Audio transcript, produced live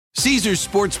Caesars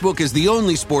Sportsbook is the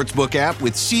only sportsbook app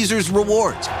with Caesars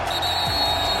Rewards.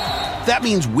 That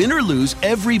means win or lose,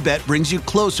 every bet brings you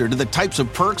closer to the types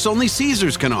of perks only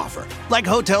Caesars can offer. Like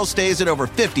hotel stays at over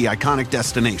 50 iconic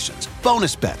destinations,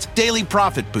 bonus bets, daily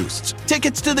profit boosts,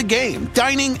 tickets to the game,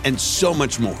 dining, and so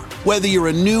much more. Whether you're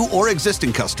a new or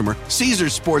existing customer,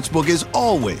 Caesars Sportsbook is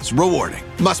always rewarding.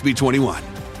 Must be 21.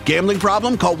 Gambling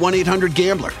problem? Call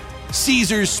 1-800-GAMBLER.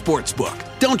 Caesars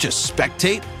Sportsbook. Don't just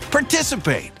spectate,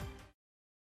 participate.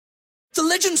 The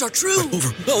legends are true.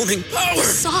 Overwhelming power! The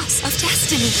sauce of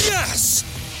destiny. Yes!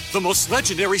 The most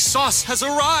legendary sauce has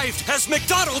arrived as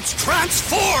McDonald's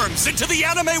transforms into the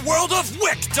anime world of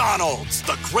WickDonald's.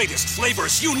 The greatest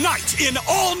flavors unite in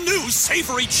all new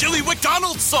savory chili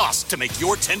McDonald's sauce to make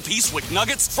your 10-piece Wick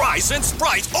Nuggets, fries, and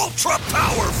Sprite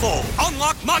ultra-powerful.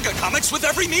 Unlock manga comics with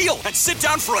every meal and sit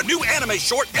down for a new anime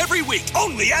short every week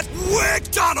only at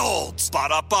WickDonald's.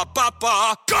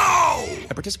 Ba-da-ba-ba-ba, go!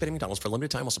 At participating McDonald's for a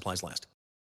limited time while supplies last.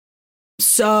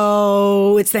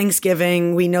 So it's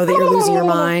Thanksgiving. We know that you're losing your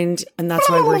mind, and that's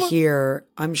why we're here.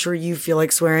 I'm sure you feel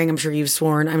like swearing. I'm sure you've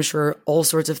sworn. I'm sure all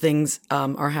sorts of things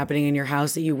are happening in your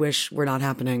house that you wish were not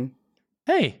happening.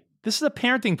 Hey, this is a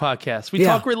parenting podcast. We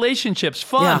talk relationships,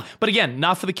 fun, but again,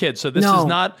 not for the kids. So this is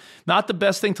not the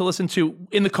best thing to listen to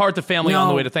in the car with the family on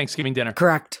the way to Thanksgiving dinner.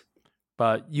 Correct.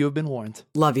 But you have been warned.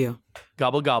 Love you.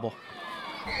 Gobble, gobble.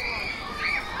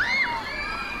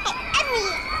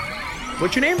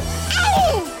 What's your name?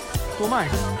 Who am I?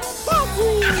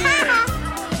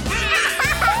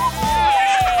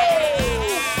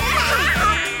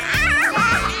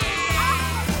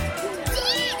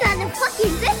 These are the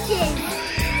fucking bitches.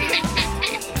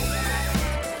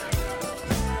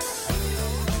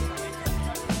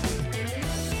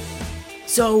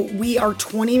 So we are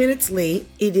 20 minutes late.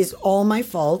 It is all my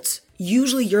fault.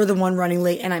 Usually you're the one running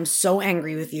late, and I'm so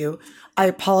angry with you. I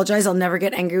apologize. I'll never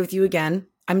get angry with you again.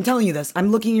 I'm telling you this.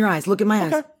 I'm looking in your eyes. Look in my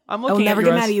eyes. I'm I looking will never at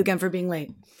your get mad eyes. at you again for being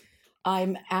late.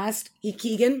 I'm asked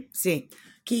Keegan.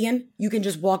 Keegan, you can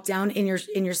just walk down in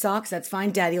your socks. That's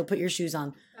fine. Daddy will put your shoes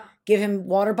on. Give him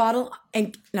water bottle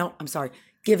and no, I'm sorry.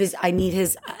 I need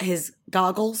his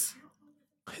goggles.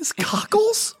 His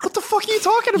goggles? What the fuck are you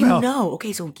talking about? You know,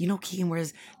 okay, so you know Keegan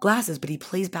wears glasses, but he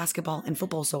plays basketball and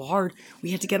football so hard,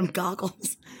 we had to get him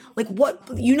goggles. Like what?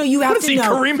 You know, you have What is to he,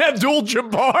 know. Kareem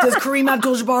Abdul-Jabbar? Does Kareem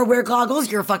Abdul-Jabbar wear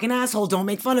goggles? You're a fucking asshole. Don't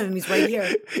make fun of him. He's right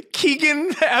here.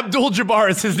 Keegan Abdul-Jabbar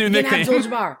is his new nickname.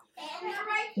 Abdul-Jabbar.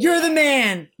 You're the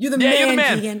man. You're the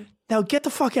man, Keegan. Now get the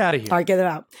fuck out of here. All right, get it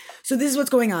out. So this is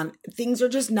what's going on. Things are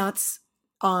just nuts.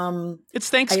 It's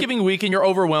Thanksgiving week and you're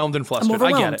overwhelmed and flustered. I'm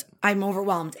overwhelmed. I get it. I'm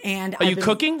overwhelmed. And Are you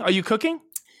cooking? Are you cooking?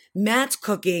 Matt's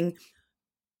cooking.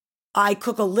 I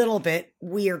cook a little bit.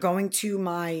 We are going to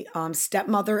my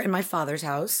stepmother and my father's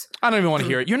house. I don't even want to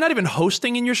hear it. You're not even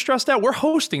hosting and you're stressed out. We're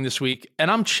hosting this week and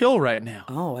I'm chill right now.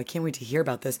 Oh, I can't wait to hear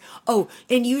about this. Oh,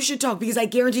 and you should talk because I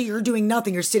guarantee you're doing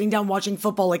nothing. You're sitting down watching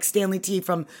football like Stanley T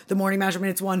from The Morning Mash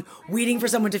Minutes 1, waiting for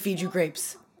someone to feed you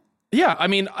grapes. Yeah, I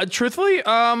mean, truthfully,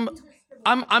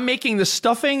 I'm making the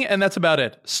stuffing and that's about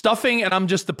it. Stuffing and I'm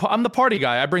the party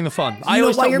guy. I bring the fun. You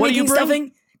know why you're what do you making bring?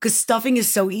 stuffing? Because stuffing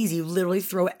is so easy. You literally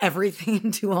throw everything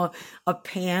into a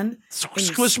pan and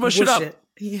Squish it up.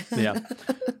 Yeah.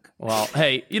 Well,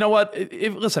 hey, you know what?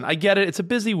 Listen, I get it. It's a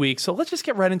busy week, so let's just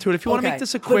get right into it. If you want to make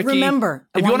this a quickie, But remember,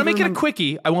 if you want to make it a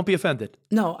quickie, I won't be offended.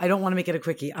 No, I don't want to make it a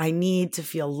quickie. I need to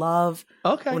feel love.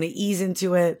 Okay. I want to ease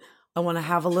into it. I want to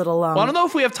have a little. Well, I don't know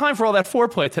if we have time for all that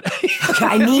foreplay today. Okay,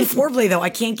 I need foreplay though. I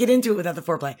can't get into it without the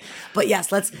foreplay. But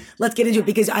yes, let's get into it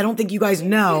because I don't think you guys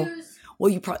know. Well,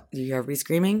 you hear everybody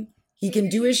screaming. He can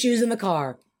do his shoes in the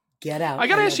car. Get out. I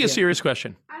got to ask you a serious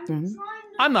question.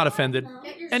 I'm not offended,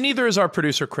 and neither is our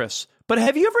producer, Chris. But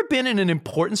have you ever been in an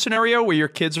important scenario where your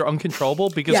kids are uncontrollable?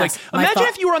 Because, Yes, imagine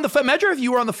if you were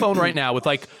on the phone right now with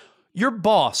like your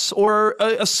boss or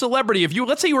a celebrity.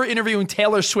 Let's say you were interviewing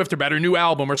Taylor Swift about her new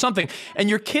album or something,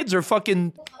 and your kids are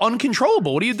fucking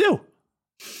uncontrollable. What do you do?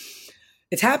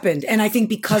 It's happened, and I think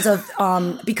because of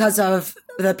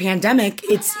the pandemic,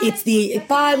 it's the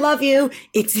bye, love you.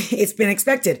 It's been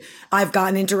expected. I've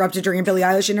gotten interrupted during a Billie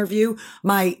Eilish interview.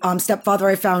 My stepfather,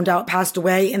 I found out, passed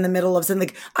away in the middle of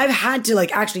something. I've had to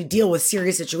actually deal with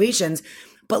serious situations.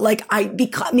 But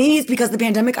maybe it's because of the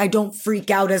pandemic, I don't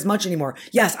freak out as much anymore.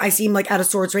 Yes, I seem out of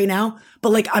sorts right now,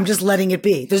 but I'm just letting it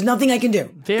be. There's nothing I can do.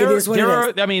 It is what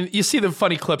it is. I mean, you see the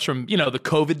funny clips from, the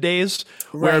COVID days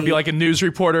where it'd be like a news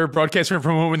reporter broadcasting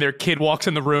from home and their kid walks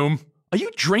in the room. Are you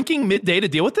drinking midday to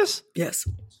deal with this? Yes.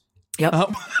 Yep.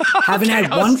 Haven't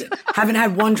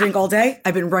had one drink all day.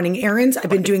 I've been running errands. I've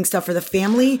been doing stuff for the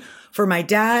family, for my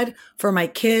dad, for my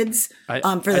kids. I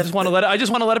just want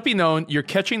to let it be known you're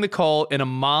catching the cold in a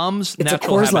mom's It's a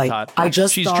natural Coors Light. habitat. I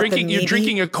just She's thought that drinking. You're maybe-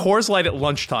 drinking a Coors Light at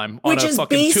lunchtime on Which a is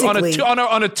fucking basically-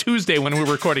 on a Tuesday when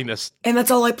we're recording this. And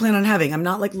that's all I plan on having. I'm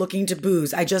not like looking to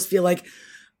booze. I just feel like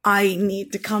I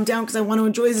need to calm down because I want to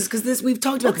enjoy this because we've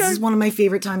talked about this is one of my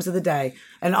favorite times of the day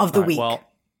and of the All right, week.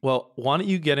 Well, why don't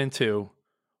you get into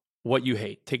what you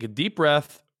hate? Take a deep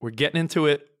breath. We're getting into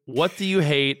it. What do you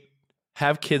hate?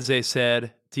 Have kids, they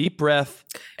said. Deep breath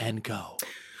and go.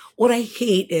 What I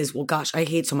hate is, well, gosh, I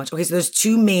hate so much. Okay, so there's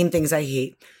two main things I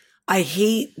hate. I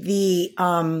hate the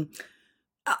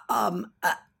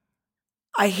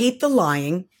I hate the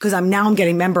lying because I'm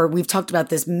getting, remember, we've talked about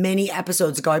this many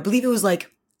episodes ago. I believe it was like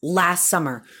last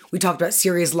summer. We talked about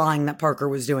serious lying that Parker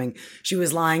was doing. She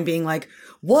was lying, being like,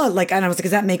 what? Like, and I was like,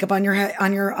 is that makeup on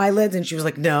your eyelids? And she was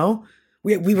like, no.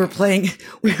 We were playing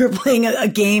a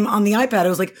game on the iPad. I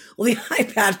was like, well, the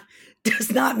iPad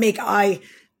does not make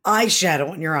eyeshadow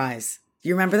on your eyes. Do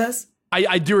you remember this?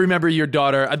 I do remember your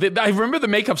daughter. I remember the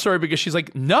makeup story because she's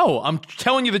like, no, I'm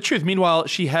telling you the truth. Meanwhile,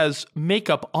 she has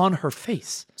makeup on her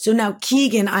face. So now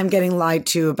Keegan, I'm getting lied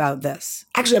to about this.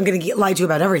 Actually, I'm going to get lied to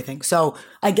about everything. So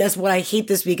I guess what I hate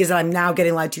this week is that I'm now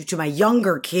getting lied to my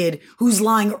younger kid who's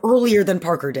lying earlier than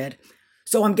Parker did.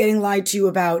 So I'm getting lied to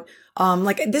about,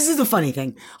 this is the funny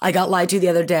thing. I got lied to the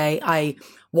other day. I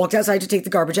walked outside to take the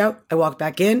garbage out. I walked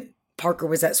back in. Parker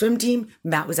was at swim team.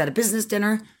 Matt was at a business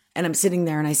dinner. And I'm sitting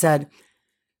there and I said,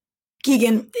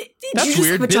 Keegan, that's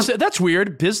weird. That's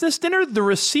weird. Business dinner? The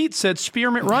receipt said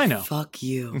Spearmint Rhino. Fuck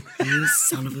you, you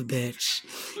son of a bitch.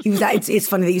 It's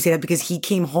funny that you say that because he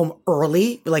came home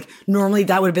early. Like normally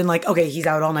that would have been like, okay, he's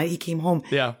out all night. He came home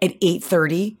at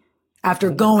 8:30 after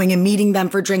going and meeting them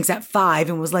for drinks at 5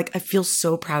 and was like, I feel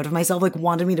so proud of myself. Like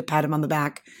wanted me to pat him on the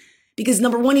back. Because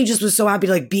number one, he just was so happy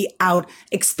to like be out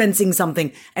expensing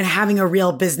something and having a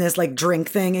real business like drink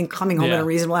thing and coming home at a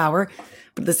reasonable hour.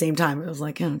 But at the same time, it was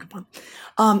like, oh, come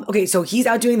on. Okay, so he's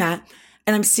out doing that.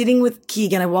 And I'm sitting with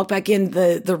Keegan. I walk back in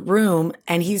the room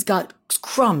and he's got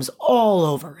crumbs all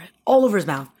over his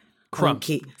mouth.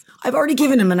 I've already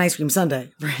given him an ice cream sundae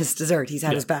for his dessert. He's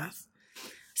had his bath. I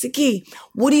said, Key,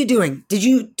 what are you doing? Did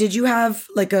you have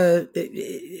like a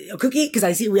cookie? Because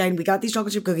I see we got these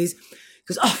chocolate chip cookies.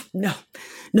 Because, oh,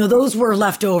 no, those were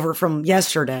left over from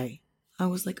yesterday. I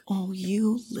was like, oh,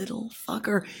 you little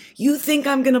fucker. You think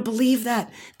I'm going to believe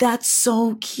that? That's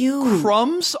so cute.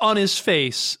 Crumbs on his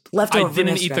face. Left over I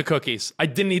didn't eat the cookies.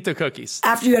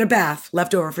 After you had a bath,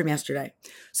 left over from yesterday.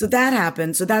 So that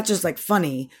happened. So that's just like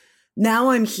funny.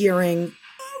 Now I'm hearing...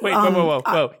 Wait,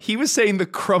 whoa. He was saying the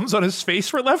crumbs on his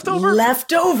face were left over?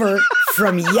 Left over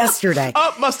from yesterday.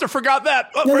 Oh, must have forgot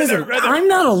that. Oh, no, right listen, there. I'm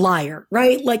not a liar,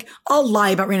 right? Like, I'll lie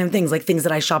about random things, like things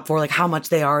that I shop for, like how much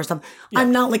they are or something. Yeah.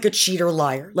 I'm not like a cheater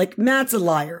liar. Like, Matt's a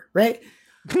liar, right?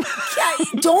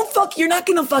 You're not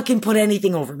gonna fucking put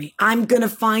anything over me. I'm gonna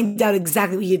find out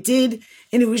exactly what you did.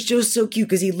 And it was just so cute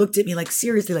because he looked at me like,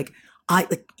 seriously, like,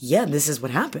 this is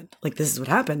what happened. Like, this is what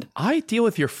happened. I deal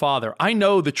with your father. I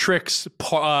know the tricks,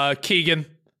 Keegan.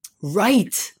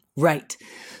 Right.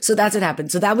 So that's what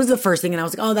happened. So that was the first thing. And I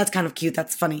was like, oh, that's kind of cute.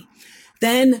 That's funny.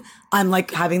 Then I'm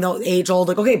like having the age old,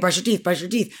 like, okay, brush your teeth.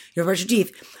 You brush your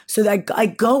teeth. So that I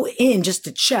go in just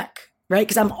to check, right?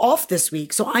 Because I'm off this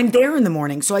week. So I'm there in the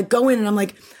morning. So I go in and I'm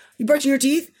like, you brushing your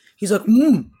teeth? He's like,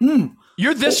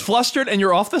 You're this flustered and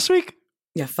you're off this week?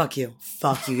 Yeah, fuck you.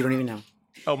 You don't even know.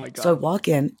 Oh my God. So I walk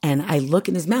in and I look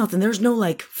in his mouth and there's no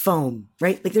like foam,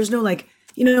 right? Like there's no like,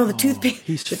 the toothpaste.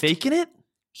 He's faking it?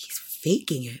 He's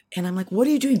faking it. And I'm like, what are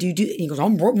you doing? Do you do it? And he goes,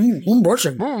 I'm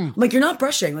brushing. I'm like, you're not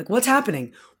brushing. Like, what's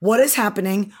happening? What is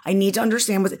happening? I need to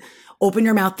understand open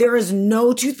your mouth. There is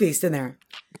no toothpaste in there.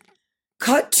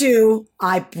 Cut to,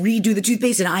 I redo the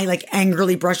toothpaste and I like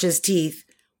angrily brush his teeth,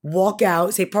 walk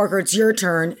out, say, Parker, it's your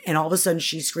turn. And all of a sudden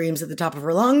she screams at the top of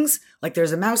her lungs, like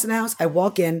there's a mouse in the house. I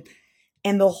walk in.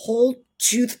 And the whole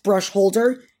toothbrush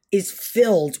holder is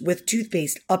filled with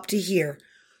toothpaste up to here.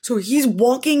 So he's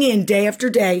walking in day after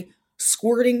day,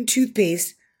 squirting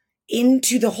toothpaste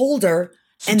into the holder.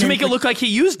 And to make it look like he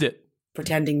used it.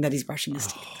 Pretending that he's brushing his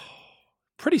teeth.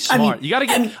 Pretty smart. You got to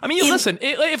get... listen,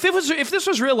 if this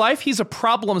was real life, he's a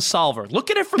problem solver. Look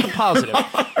at it from the positive.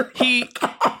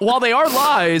 While they are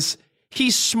lies,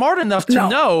 he's smart enough to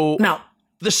know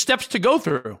the steps to go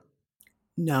through.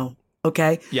 No.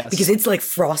 Okay? Yes. Because it's like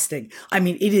frosting. I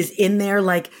mean, it is in there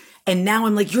like, and now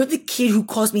I'm like, you're the kid who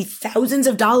cost me thousands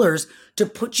of dollars to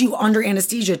put you under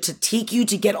anesthesia, to take you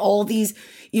to get all these,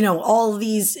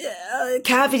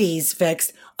 cavities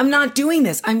fixed. I'm not doing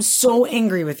this. I'm so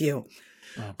angry with you.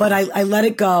 But I let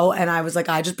it go, and I was like,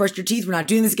 I just brushed your teeth. We're not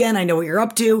doing this again. I know what you're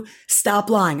up to. Stop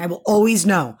lying. I will always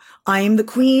know. I am the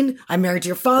queen. I'm married to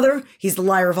your father. He's the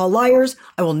liar of all liars.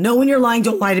 I will know when you're lying.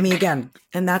 Don't lie to me again.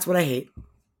 And that's what I hate.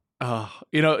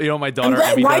 You know, my daughter.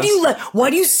 Why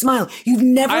do you smile? You've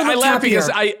never. I looked laugh happier. because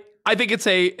I think it's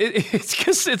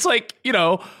because it's like, you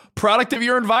know, product of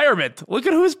your environment. Look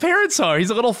at who his parents are. He's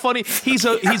a little funny. He's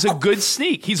a good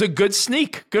sneak. He's a good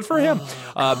sneak. Good for him.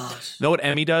 Know what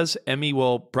Emmy does? Emmy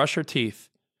will brush her teeth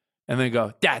and then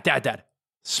go, Dad,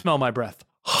 smell my breath.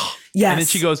 Yes. And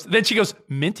then she goes,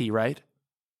 minty, right?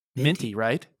 Minty,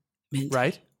 right? Minty.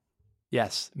 Right?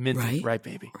 Yes, minty, right,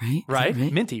 baby. Right? Right?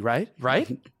 Right? Minty, right?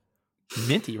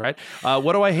 Minty, right?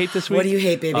 What do I hate this week? What do you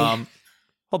hate, baby?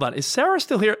 Hold on. Is Sarah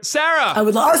still here? Sarah! I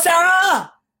would love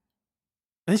Sarah!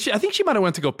 I think she might have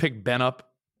went to go pick Ben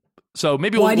up. So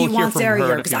maybe Why do we'll you hear want from Sarah her.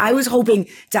 here? Because I was hoping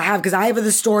to have, because I have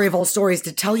the story of all stories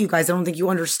to tell you guys. I don't think you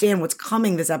understand what's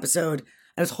coming this episode.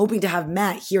 I was hoping to have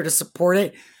Matt here to support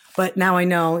it, but now I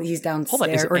know he's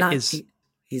downstairs. Hold on.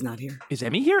 He's not here. Is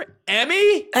Emmy here?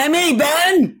 Emmy,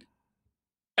 Ben!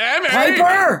 Emmy!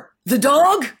 Piper! The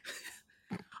dog?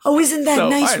 Oh, isn't that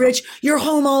nice, Rich? You're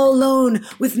home all alone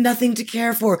with nothing to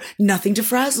care for, nothing to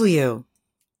frazzle you.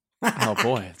 Oh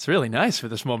boy, it's really nice for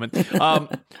this moment.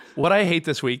 What I hate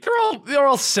this week, they're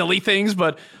all silly things,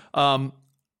 but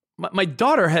my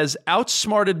daughter has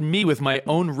outsmarted me with my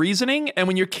own reasoning. And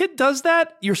when your kid does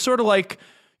that, you're sort of like,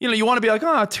 you know, you want to be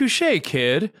like, touche,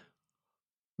 kid.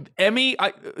 Emmy,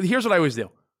 here's what I always do.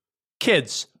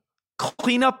 Kids,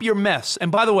 clean up your mess.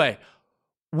 And by the way,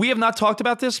 we have not talked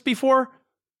about this before.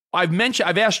 I've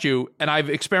asked you, and I've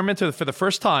experimented for the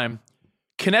first time.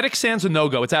 Kinetic sand's a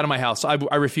no-go. It's out of my house. I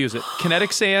refuse it.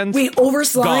 Kinetic sand. Wait, over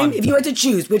slime? Gone. If you had to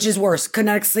choose, which is worse,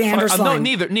 kinetic sand or slime?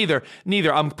 No,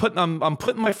 neither. I'm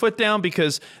putting my foot down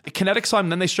because the kinetic slime.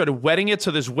 Then they started wetting it,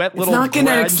 so there's wet little. It's not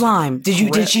kinetic slime.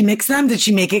 Did she mix them? Did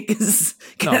she make it? Because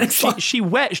kinetic slime. She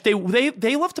wet.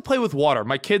 They love to play with water.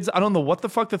 My kids, I don't know what the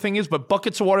fuck the thing is, but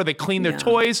buckets of water. They clean their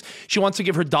toys. She wants to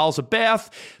give her dolls a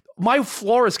bath. My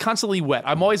floor is constantly wet.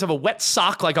 I'm always have a wet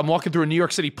sock like I'm walking through a New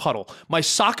York City puddle. My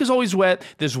sock is always wet.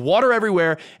 There's water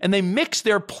everywhere. And they mix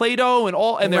their Play-Doh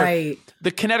and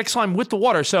the kinetic slime with the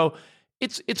water. So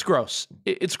it's gross.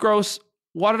 It's gross.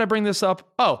 Why did I bring this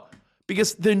up? Oh,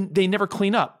 because they never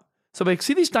clean up. So like,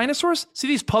 see these dinosaurs? See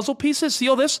these puzzle pieces? See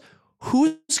all this?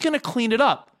 Who's going to clean it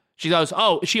up? She goes,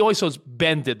 she always says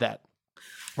Ben did that.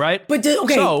 Right? But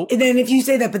and then if you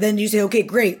say that, but then you say, okay,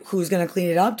 great, who's going to clean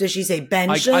it up? Does she say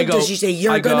Ben should? Does she say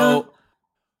you're going to?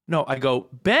 No, I go,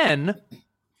 Ben,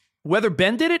 whether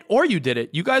Ben did it or you did it,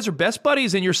 you guys are best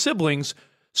buddies and your siblings.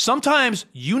 Sometimes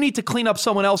you need to clean up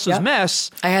someone else's mess.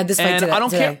 I had this fight today.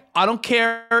 Care. I don't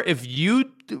care if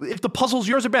the puzzle's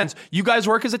yours or Ben's. You guys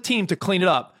work as a team to clean it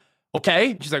up.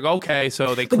 Okay? She's like, okay,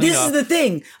 so they clean up. But this is the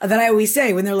thing that I always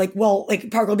say when they're like, well,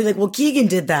 like Parker will be like, well, Keegan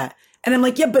did that. And I'm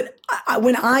like, yeah, but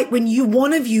when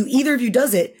either of you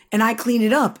does it and I clean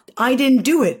it up, I didn't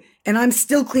do it and I'm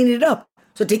still cleaning it up.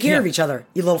 So take care of each other,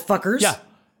 you little fuckers. Yeah.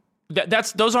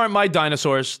 Those aren't my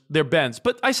dinosaurs. They're Ben's.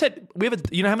 But I said,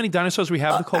 you know how many dinosaurs we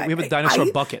have, Nicole? We have a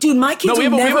dinosaur bucket. Dude, my kids are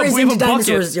never as into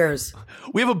dinosaurs as yours.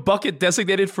 We have a bucket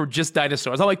designated for just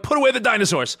dinosaurs. I'm like, put away the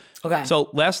dinosaurs. Okay.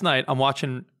 So last night, I'm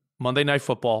watching Monday Night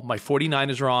Football. My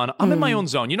 49ers are on. I'm in my own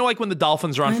zone. You know, like when the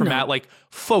Dolphins are on for Matt, like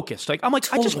focused. Like I'm like,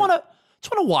 totally. I just want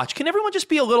to watch. Can everyone just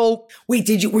be a little? Wait,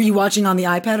 were you watching on the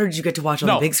iPad or did you get to watch on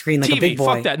the big screen like TV, a big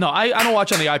boy? Fuck that. No, I don't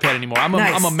watch on the iPad anymore. I'm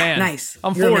a man. Nice.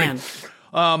 I'm 40.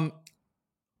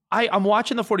 I'm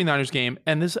watching the 49ers game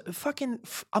and there's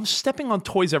I'm stepping on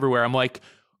toys everywhere. I'm like,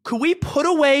 could we put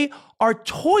away our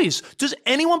toys? Does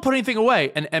anyone put anything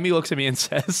away? And Emmy looks at me and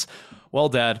says, well,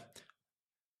 Dad,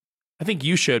 I think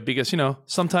you should because, you know,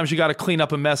 sometimes you got to clean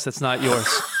up a mess that's not yours.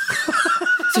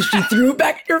 So she threw it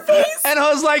back in your face? And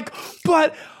I was like,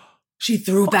 but... She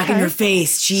threw it back in your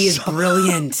face. She is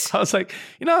brilliant. I was like,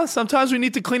 you know, sometimes we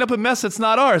need to clean up a mess that's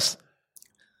not ours.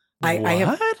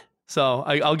 What? So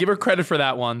I'll give her credit for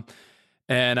that one.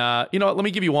 And you know what? Let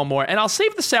me give you one more. And I'll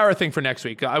save the Sarah thing for next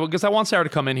week because I want Sarah to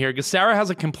come in here because Sarah has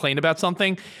a complaint about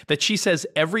something that she says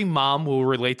every mom will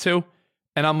relate to.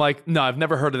 And I'm like, no, I've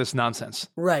never heard of this nonsense.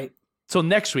 Right. So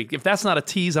next week, if that's not a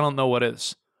tease, I don't know what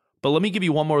is. But let me give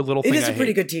you one more little thing. It is a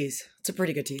pretty good tease. It's a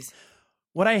pretty good tease.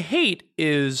 What I hate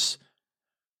is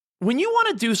when you want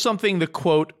to do something the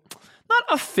quote, not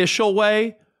official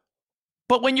way,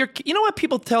 but when you know what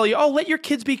people tell you, let your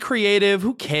kids be creative.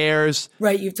 Who cares?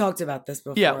 Right. You've talked about this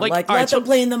before. Yeah. Like let them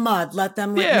play in the mud. Let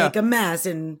them make a mess.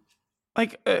 And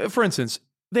like, for instance,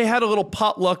 they had a little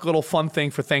potluck, little fun thing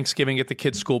for Thanksgiving at the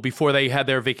kids' school before they had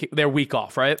their week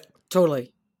off, right?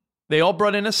 Totally. They all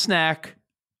brought in a snack.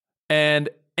 And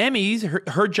Emmy's,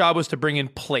 her job was to bring in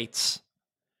plates.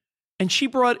 And she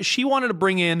wanted to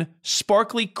bring in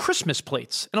sparkly Christmas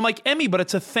plates. And I'm like, Emmy, but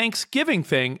it's a Thanksgiving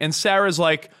thing. And Sarah's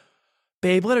like,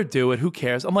 babe, let her do it. Who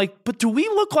cares? I'm like, but do we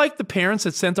look like the parents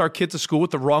that sent our kid to school with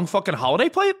the wrong fucking holiday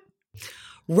plate?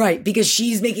 Right, because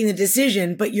she's making the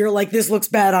decision, but you're like, this looks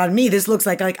bad on me. This looks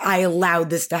like I allowed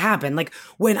this to happen. Like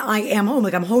when I am home,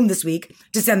 like I'm home this week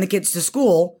to send the kids to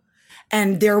school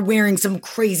and they're wearing some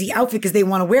crazy outfit because they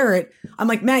want to wear it. I'm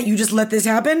like, Matt, you just let this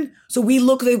happen? So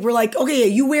we're like, okay, yeah,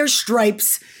 you wear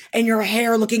stripes and your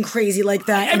hair looking crazy like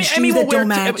that. And shoes that don't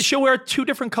match. She'll wear 2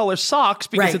 different color socks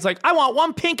because Right. It's like, I want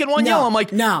one pink and one yellow. I'm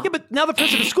like, no. Yeah, but now the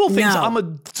person at school thinks I'm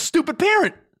a stupid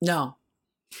parent. No.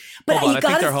 But Hold on, you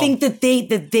gotta think that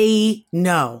they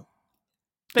know.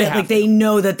 They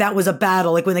know that was a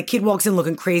battle. Like when the kid walks in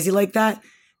looking crazy like that,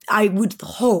 I would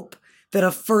hope that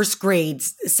a first grade,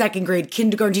 second grade,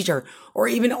 kindergarten teacher, or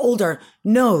even older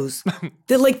knows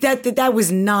that like that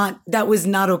was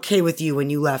not okay with you when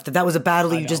you left. That was a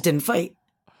battle you just didn't fight.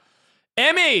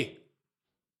 Emmy!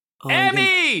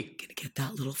 Emmy! Gonna get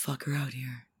that little fucker out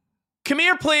here. Come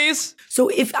here, please. So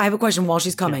if I have a question while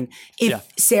she's coming, if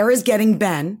Sarah's getting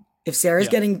Ben,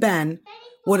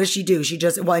 what does she do? She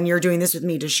just, when you're doing this with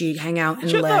me, does she hang out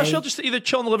and lay? No, she'll just either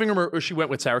chill in the living room or she went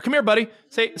with Sarah. Come here, buddy.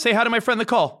 Say hi to my friend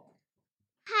Nicole.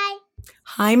 Hi.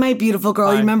 Hi, my beautiful girl.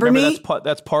 Hi. You remember me?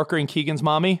 That's Parker and Keegan's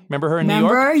mommy. Remember her in New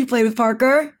York? Remember? You played with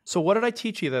Parker? So what did I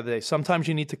teach you the other day? Sometimes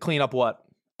you need to clean up what?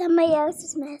 Somebody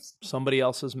else's mess. Somebody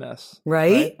else's mess.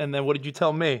 Right? And then what did you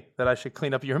tell me? That I should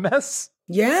clean up your mess?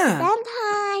 Yeah.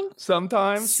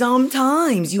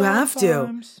 Sometimes you have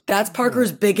to. That's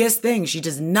Parker's biggest thing. She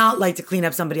does not like to clean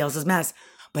up somebody else's mess.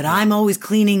 But I'm always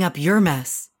cleaning up your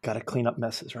mess. Gotta clean up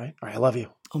messes, right? All right, I love you.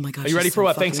 Oh my gosh. Are you ready for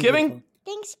what? Thanksgiving? Beautiful.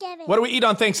 Thanksgiving. What do we eat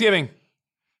on Thanksgiving?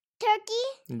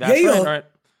 Turkey. That's Yeah. right. All right.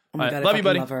 Oh my All right. God, Love I you,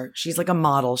 buddy. love her. She's like a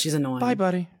model. She's annoying. Bye,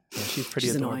 buddy. Yeah, she's pretty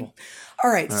adorable. Annoying. All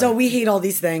right, so we hate all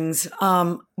these things.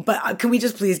 But can we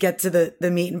just please get to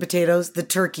the meat and potatoes, the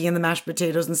turkey and the mashed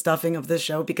potatoes and stuffing of this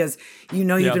show? Because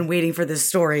you've been waiting for this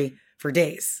story for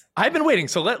days. I've been waiting,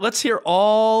 so let's hear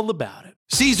all about it.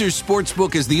 Caesars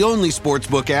Sportsbook is the only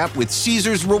sportsbook app with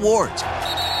Caesars Rewards.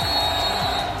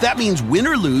 That means win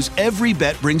or lose, every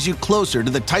bet brings you closer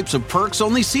to the types of perks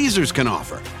only Caesars can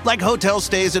offer. Like hotel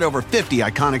stays at over 50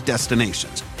 iconic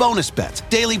destinations, bonus bets,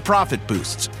 daily profit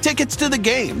boosts, tickets to the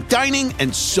game, dining,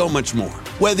 and so much more.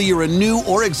 Whether you're a new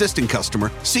or existing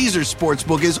customer, Caesars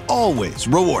Sportsbook is always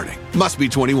rewarding. Must be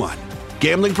 21.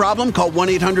 Gambling problem? Call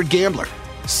 1-800-GAMBLER.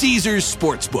 Caesars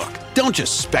Sportsbook. Don't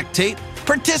just spectate,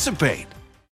 participate.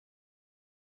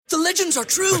 The legends are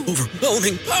true.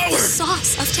 Overwhelming power!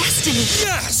 Sauce of destiny.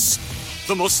 Yes!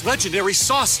 The most legendary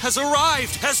sauce has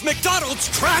arrived as McDonald's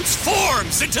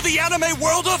transforms into the anime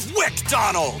world of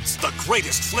WickDonald's. The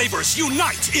greatest flavors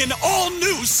unite in all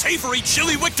new savory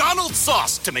chili McDonald's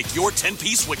sauce to make your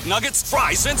 10-piece Wick Nuggets,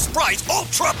 fries, and Sprite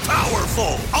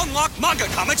ultra-powerful. Unlock manga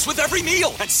comics with every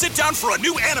meal and sit down for a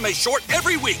new anime short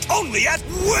every week only at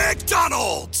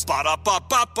WickDonald's.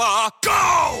 Ba-da-ba-ba-ba,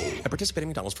 go! At participating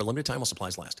McDonald's for a limited time while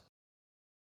supplies last.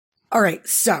 All right,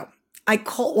 so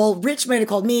Rich might have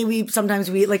called me. Sometimes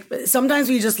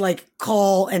we just like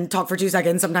call and talk for 2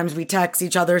 seconds. Sometimes we text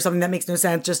each other, something that makes no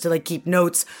sense, just to like keep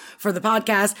notes for the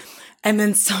podcast. And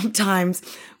then sometimes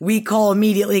we call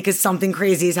immediately because something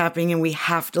crazy is happening and we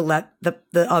have to let the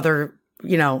other,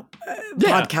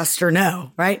 podcaster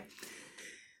know, right?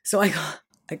 So I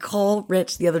call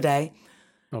Rich the other day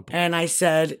and I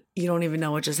said, you don't even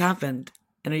know what just happened.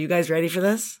 And are you guys ready for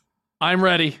this? I'm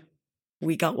ready.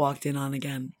 We got walked in on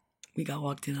again.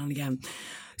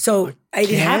 So it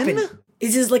happened.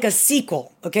 This is like a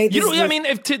sequel, okay?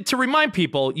 To remind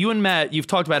people, you and Matt, you've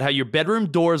talked about how your bedroom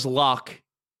door's lock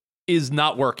is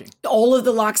not working. All of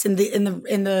the locks in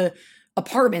the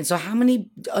apartment. So how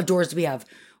many doors do we have?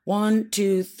 1,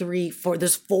 2, 3, 4.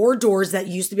 There's 4 doors that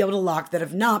used to be able to lock that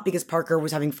have not, because Parker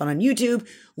was having fun on YouTube,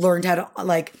 learned how to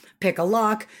like pick a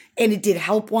lock, and it did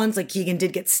help once. Like Keegan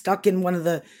did get stuck in one of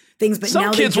the things, but some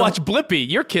now kids watch Blippi.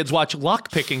 Your kids watch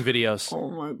lock picking videos.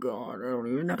 Oh my God, I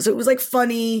don't even know. So it was like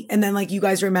funny, and then like you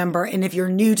guys remember, and if you're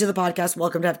new to the podcast,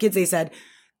 welcome to Have Kids. They said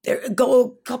go a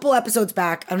couple episodes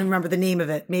back. I don't remember the name of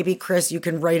it. Maybe Chris, you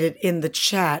can write it in the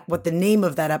chat what the name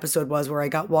of that episode was, where I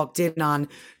got walked in on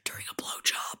during a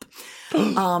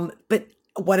blowjob. But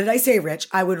what did I say, Rich?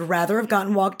 I would rather have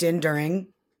gotten walked in during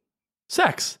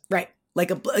sex, right?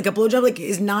 Like a blowjob, like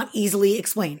is not easily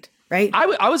explained. Right?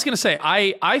 I was going to say,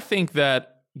 I think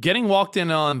that getting walked in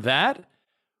on that,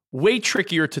 way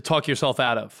trickier to talk yourself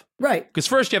out of. Right. Because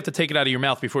first you have to take it out of your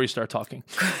mouth before you start talking.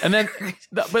 And then,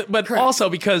 but also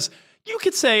because You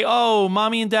could say, oh,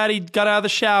 mommy and daddy got out of the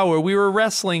shower. We were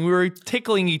wrestling. We were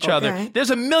tickling each other. There's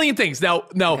a million things.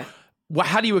 Now,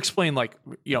 how do you explain, like,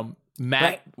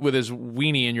 Matt with his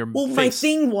weenie in your face? Well, my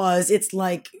thing was, it's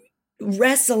like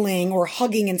wrestling or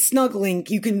hugging and snuggling.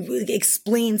 You can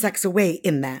explain sex away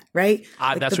in that, right?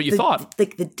 Like that's what you thought.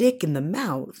 Like the dick in the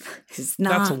mouth is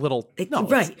not. That's a little.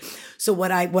 Right. So what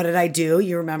did I do?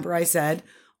 You remember I said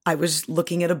I was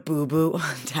looking at a boo-boo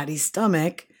on daddy's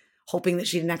stomach, hoping that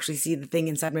she didn't actually see the thing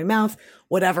inside my mouth.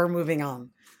 Whatever, moving on.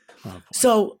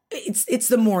 So it's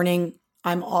the morning.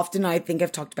 I think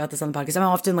I've talked about this on the podcast. I'm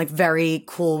often like very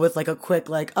cool with like a quick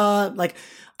like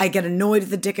I get annoyed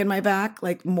at the dick in my back,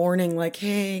 like morning, like,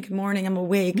 hey, good morning, I'm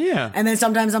awake. Yeah. And then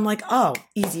sometimes I'm like, oh,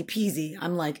 easy peasy.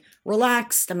 I'm like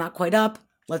relaxed. I'm not quite up.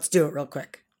 Let's do it real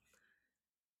quick.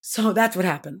 So that's what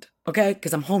happened. Okay.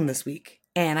 Because I'm home this week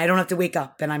and I don't have to wake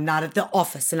up and I'm not at the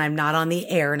office and I'm not on the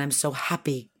air and I'm so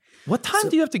happy. What time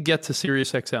do you have to get to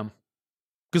SiriusXM?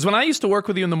 Because when I used to work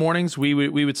with you in the mornings, we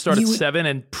would start at 7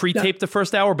 and pre-tape the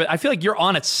first hour, but I feel like you're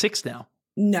on at 6 now.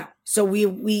 No. So we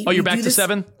you're back to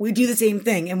 7? We do the same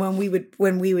thing. And when we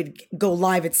would go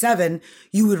live at 7,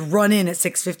 you would run in at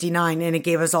 6:59 and it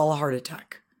gave us all a heart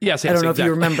attack. Yes, I don't know exactly. if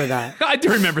you remember that. I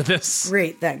do remember this.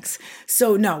 Great, thanks.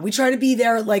 So no, we try to be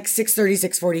there at like 6:30,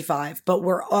 6:45, but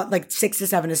we're like 6 to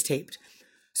 7 is taped.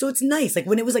 So it's nice. Like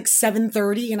when it was like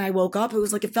 7:30 and I woke up,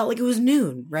 it felt like it was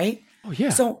noon, right? Oh yeah.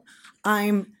 So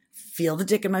feel the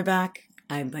dick in my back.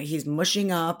 He's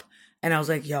mushing up. And I was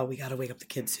like, yo, we got to wake up the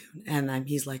kids soon. And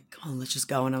he's like, come on, let's just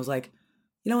go. And I was like,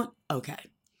 you know what? Okay.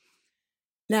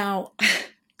 Now,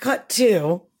 cut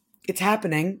to, it's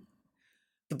happening.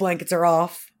 The blankets are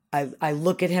off. I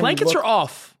look at him. Blankets are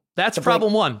off. That's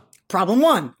problem one. Problem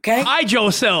one, okay? Hi,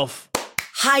 Joe Self.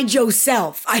 Hi, Joe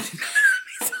Self. I did not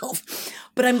myself.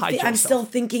 But I'm still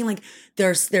thinking like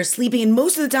they're sleeping, and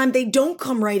most of the time they don't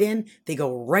come right in. They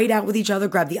go right out with each other,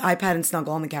 grab the iPad and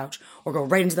snuggle on the couch, or go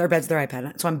right into their beds with their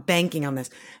iPad. So I'm banking on this.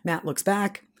 Matt looks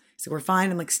back. So we're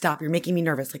fine. I'm like, stop. You're making me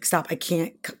nervous. Like, stop. I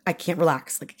can't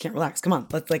relax. Like, I can't relax. Come on.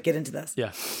 Let's like get into this.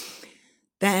 Yeah.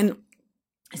 Then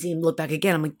I see him look back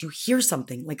again. I'm like, do you hear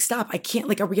something? Like, stop. I can't.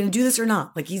 Like, are we going to do this or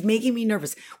not? Like, he's making me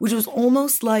nervous, which was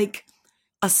almost like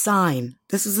a sign.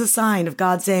 This was a sign of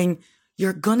God saying,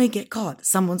 you're gonna get caught.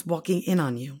 Someone's walking in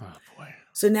on you. Oh boy.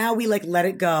 So now we like let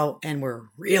it go and we're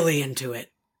really into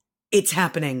it. It's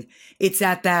happening. It's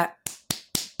at that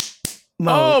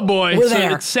mode. Oh boy. We're so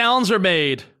there. Sounds are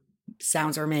made.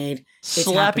 Sounds are made. It's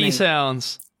Slappy happening.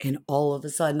 sounds. And all of a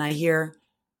sudden I hear,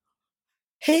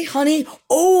 hey honey,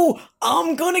 oh,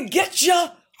 I'm gonna get ya.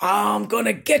 I'm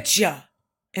gonna get ya.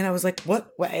 And I was like, what?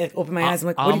 I opened my eyes. I'm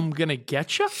like, I'm gonna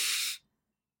get ya?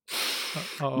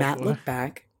 Matt looked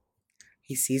back.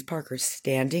 He sees Parker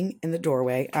standing in the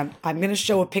doorway. I'm going to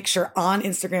show a picture on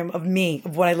Instagram of me,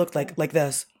 of what I looked like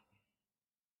this.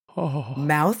 Oh.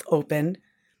 Mouth open,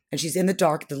 and she's in the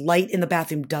dark. The light in the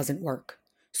bathroom doesn't work.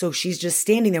 So she's just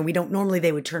standing there.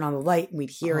 They would turn on the light, and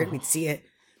we'd hear it, we'd see it.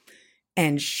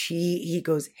 And he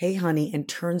goes, hey, honey, and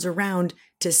turns around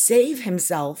to save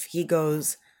himself. He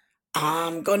goes,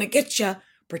 I'm going to get you,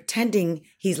 pretending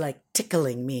he's like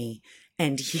tickling me.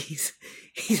 And he's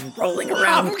rolling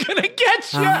around. I'm gonna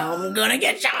get you. I'm gonna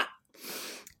get you.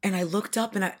 And I looked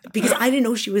up because I didn't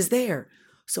know she was there.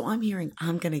 So I'm hearing,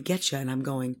 I'm gonna get you. And I'm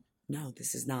going, no,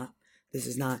 this is not.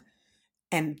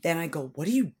 And then I go, what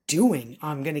are you doing?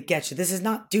 I'm gonna get you. This is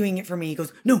not doing it for me. He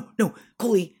goes, no,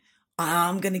 Coley,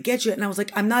 I'm gonna get you. And I was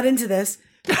like, I'm not into this.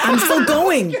 I'm still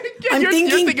going. You're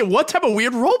thinking, what type of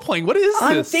weird role playing? What is this?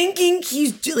 I'm thinking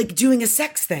he's doing a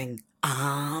sex thing.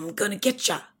 I'm gonna get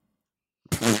you.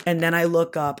 And then I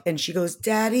look up and she goes,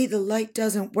 Daddy, the light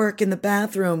doesn't work in the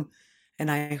bathroom. And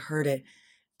I heard it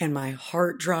and my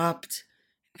heart dropped.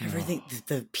 Everything,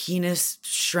 the penis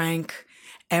shrank.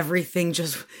 Everything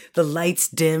the lights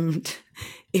dimmed.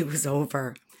 It was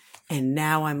over. And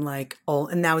now I'm like,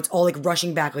 now it's all like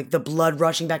rushing back, like the blood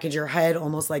rushing back into your head,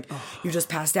 almost like you just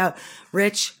passed out.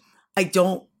 Rich, I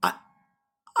don't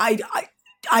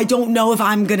know if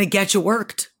I'm going to get you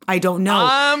worked. I don't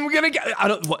know.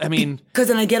 Because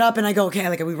then I get up and I go, okay,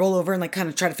 like we roll over and like kind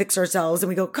of try to fix ourselves and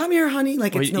we go, come here, honey.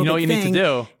 Like it's no big thing. You know what you need to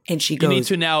do? And she goes,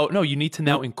 you need to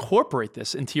now incorporate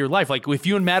this into your life. Like if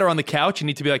you and Matt are on the couch, you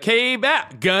need to be like, hey,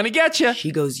 Matt, gonna get you.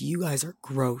 She goes, you guys are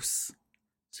gross.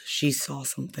 So she saw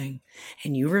something.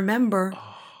 And you remember.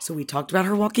 So we talked about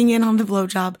her walking in on the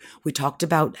blowjob. We talked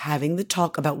about having the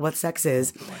talk about what sex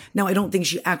is. Now, I don't think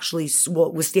she actually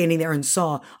was standing there and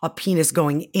saw a penis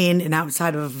going in and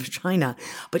outside of a vagina,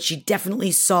 but she definitely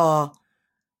saw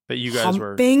that you guys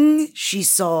humping. She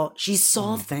saw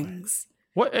things.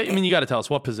 What? I mean, you got to tell us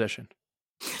what position.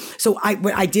 So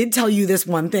I did tell you this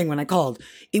one thing when I called.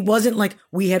 It wasn't like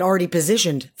we had already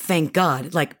positioned, thank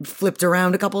God, like flipped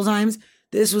around a couple of times.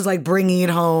 This was like bringing it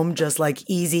home, just like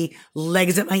easy,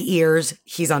 legs at my ears.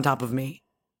 He's on top of me.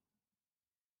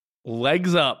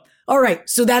 Legs up. All right,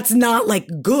 so that's not like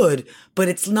good, but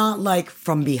it's not like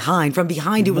from behind. From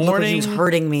behind, it would look like he was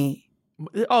hurting me.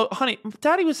 Oh, honey,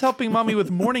 Daddy was helping Mommy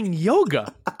with morning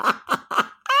yoga.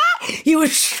 He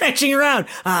was stretching around.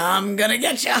 I'm gonna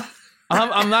get you.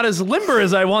 I'm not as limber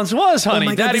as I once was, honey. Oh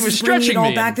my God, Daddy this was is bringing stretching it all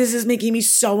me. back. This is making me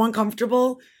so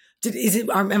uncomfortable.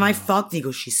 Am I fucked? He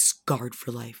goes, she's scarred for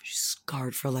life. She's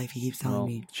scarred for life. He keeps telling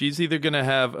me. She's either gonna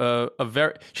have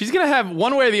she's gonna have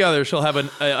one way or the other. She'll have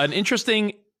an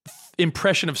interesting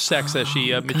impression of sex as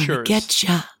she matures.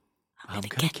 I'm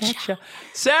gonna get ya.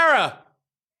 Sarah,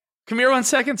 come here 1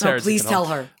 second. Sarah, please tell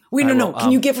her. Wait, no.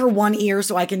 Can you give her one ear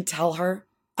so I can tell her?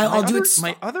 I'll do it.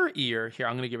 My other ear here.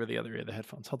 I'm gonna give her the other ear, the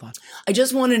headphones. Hold on. I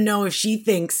just want to know if she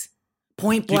thinks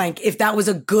point blank if that was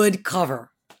a good cover.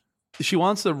 She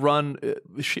wants to run.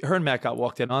 Her and Matt got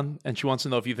walked in on, and she wants to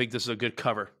know if you think this is a good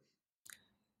cover.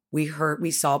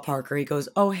 We saw Parker. He goes,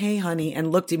 "Oh, hey, honey,"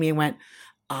 and looked at me and went,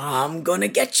 "I'm gonna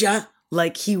get ya."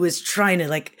 Like he was trying to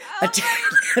like attack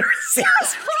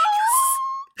Sarah's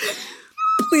face.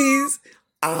 Please,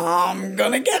 I'm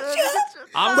gonna get ya.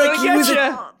 I'm gonna get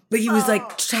ya. But he was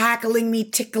like tackling me,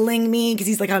 tickling me because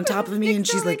he's like on top of me, and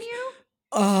she's like,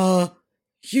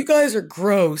 you guys are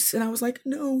gross. And I was like,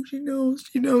 no, she knows.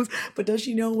 But does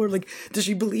she know? Or like, does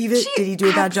she believe it? Did he do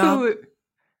a bad job?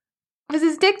 Was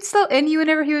his dick still in you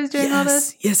whenever he was doing all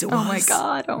this? Yes, it was. Oh my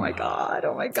God.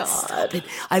 Stop it.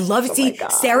 I love it. See,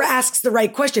 Sarah asks the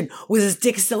right question. Was his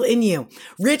dick still in you?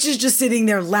 Rich is just sitting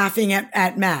there laughing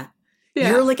at Matt. Yeah.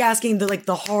 You're like asking the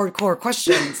hardcore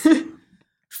questions.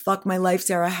 Fuck my life,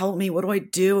 Sarah. Help me. What do I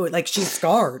do? Like she's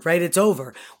scarred, right? It's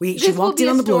over. She walked in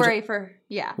on the story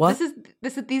blowjob. What?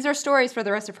 These are stories for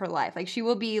the rest of her life. Like she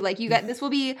will be like this will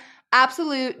be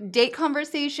absolute date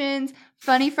conversations,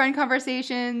 funny friend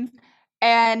conversations,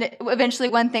 and eventually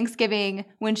one Thanksgiving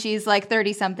when she's like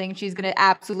 30 something, she's gonna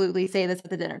absolutely say this at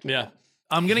the dinner table. Yeah,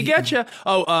 I'm gonna get you.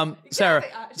 Oh, Sarah,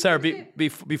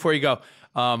 before you go,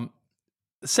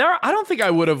 Sarah, I don't think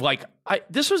I would have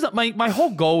this was my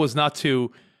whole goal was not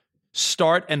to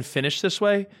start and finish this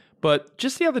way, but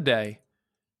just the other day,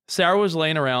 Sarah was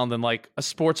laying around in like a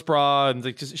sports bra and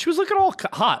she was looking all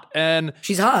hot, and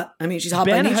she's hot. I mean, she's hot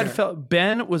by nature.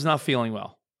 Ben was not feeling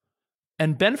well,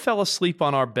 and Ben fell asleep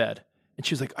on our bed, and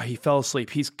she was like, he fell asleep.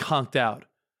 He's conked out,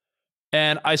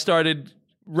 and I started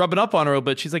rubbing up on her a little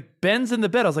bit. She's like, Ben's in the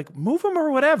bed. I was like, move him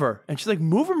or whatever, and she's like,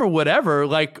 move him or whatever.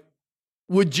 Like,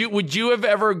 would you have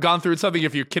ever gone through something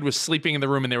if your kid was sleeping in the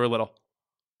room and they were little?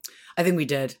 I think we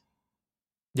did.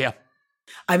 Yeah.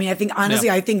 I mean, I think honestly,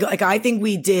 I think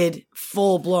we did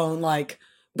full blown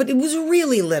but it was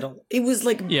really little. It was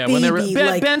like baby, when they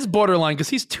were Ben's borderline because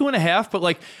he's 2.5, but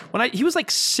like he was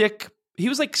like sick. He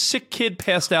was like sick kid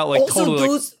passed out also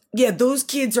totally. Those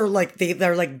kids are like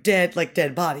they're like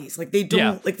dead bodies. Like they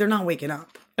don't they're not waking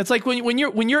up. It's like when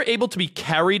you're able to be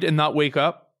carried and not wake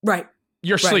up. Right.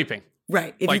 You're sleeping.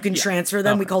 Right. If you can transfer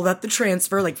them, we call that the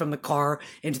transfer, like from the car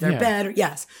into their bed.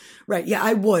 Yes. Right. Yeah,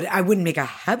 I would. I wouldn't make a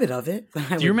habit of it.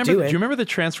 But do you remember the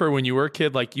transfer when you were a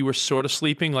kid? Like you were sort of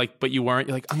sleeping, but you weren't.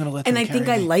 You're like, I'm gonna let them carry me. And I think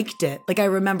I liked it. Like I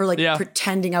remember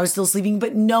pretending I was still sleeping,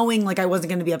 but knowing like I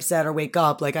wasn't gonna be upset or wake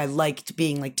up. Like I liked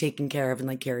being like taken care of and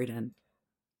like carried in.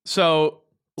 So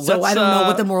I don't know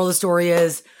what the moral of the story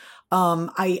is.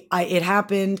 It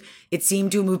happened. It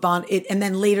seemed to move on. And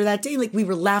then later that day, like we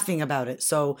were laughing about it.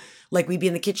 So like we'd be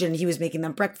in the kitchen and he was making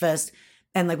them breakfast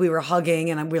and like we were hugging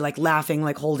and we were like laughing,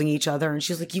 like holding each other. And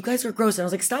she's like, you guys are gross. And I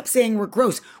was like, stop saying we're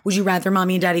gross. Would you rather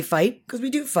mommy and daddy fight? Because we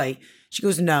do fight. She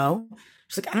goes, no.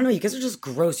 She's like, I don't know. You guys are just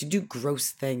gross. You do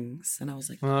gross things. And I was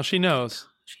like, well, she knows.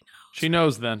 She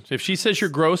knows then. If she says you're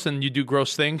gross and you do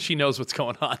gross things, she knows what's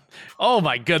going on. Oh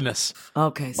my goodness.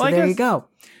 Okay. So there you go.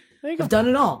 I've done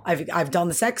it all. I've done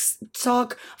the sex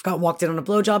talk. I've gotten walked in on a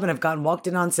blowjob, and I've gotten walked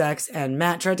in on sex. And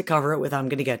Matt tried to cover it with "I'm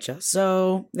gonna get you."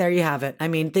 So there you have it. I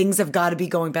mean, things have got to be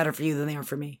going better for you than they are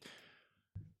for me.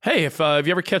 Hey, if you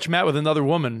ever catch Matt with another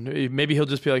woman, maybe he'll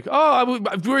just be like, "Oh,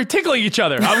 we're tickling each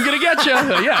other. I'm gonna get you."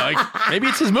 Yeah, maybe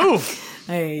it's his move.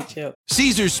 I hate you.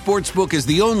 Caesars Sportsbook is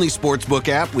the only sportsbook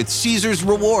app with Caesars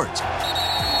Rewards.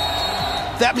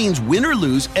 That means win or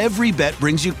lose, every bet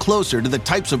brings you closer to the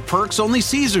types of perks only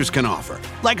Caesars can offer.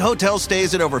 Like hotel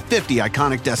stays at over 50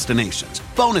 iconic destinations,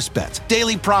 bonus bets,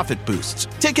 daily profit boosts,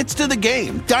 tickets to the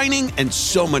game, dining, and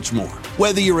so much more.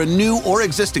 Whether you're a new or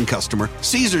existing customer,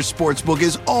 Caesars Sportsbook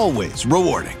is always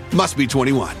rewarding. Must be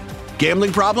 21.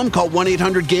 Gambling problem? Call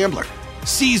 1-800-GAMBLER.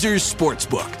 Caesars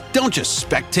Sportsbook. Don't just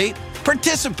spectate,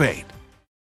 participate.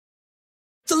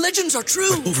 The legends are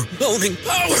true. Overwhelming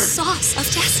power! The sauce of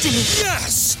destiny.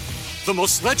 Yes! The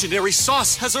most legendary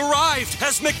sauce has arrived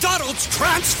as McDonald's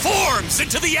transforms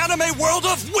into the anime world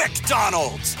of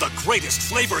WickDonald's. The greatest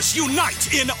flavors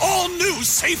unite in all new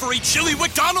savory chili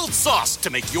McDonald's sauce to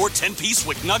make your 10-piece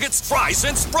Wick Nuggets, fries,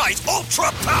 and Sprite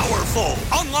ultra-powerful.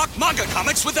 Unlock manga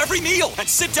comics with every meal and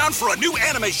sit down for a new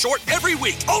anime short every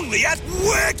week only at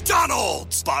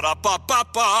WickDonald's.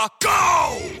 Ba-da-ba-ba-ba,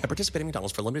 go! At participating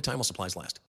McDonald's for a limited time while supplies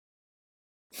last.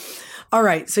 All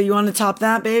right, so you want to top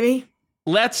that, baby?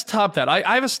 Let's top that.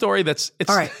 I have a story it's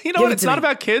all right, you know what? It's not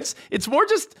about kids. It's more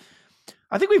just,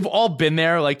 I think we've all been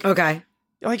there. Like, okay.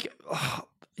 Like,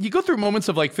 you go through moments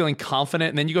of like feeling confident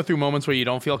and then you go through moments where you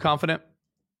don't feel confident.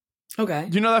 Okay.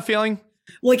 Do you know that feeling?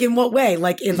 Like in what way?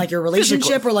 Like in like your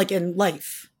relationship or like in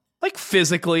life? Like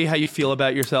physically, how you feel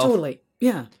about yourself. Totally.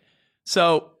 Yeah.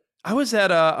 So I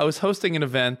was hosting an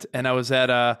event and I was at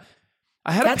I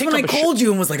had That's to pick when up I called you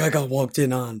and was like, I got walked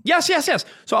in on. Yes.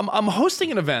 So I'm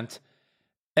hosting an event.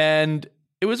 And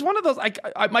it was one of those,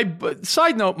 my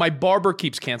side note, my barber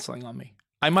keeps canceling on me.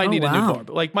 I might need a new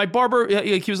barber. Like my barber,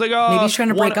 he was like, oh. Maybe he's trying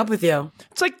to break up with you.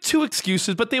 It's like two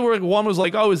excuses, but one was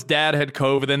like, oh, his dad had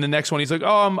COVID. And the next one, he's like,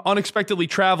 oh, I'm unexpectedly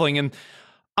traveling. And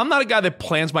I'm not a guy that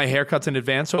plans my haircuts in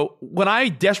advance. So when I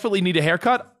desperately need a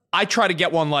haircut, I try to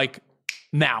get one like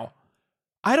now.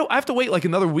 I have to wait like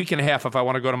another week and a half if I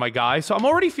want to go to my guy. So I'm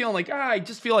already feeling like, I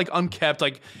just feel like unkept.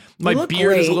 Like my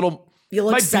beard is a little... You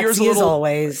look sexy as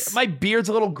always. My beard's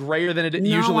a little grayer than it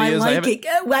usually is. I like it.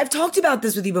 I've talked about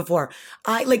this with you before.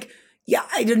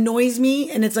 It annoys me,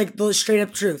 and it's like the straight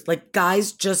up truth. Like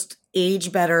guys just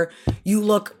age better. You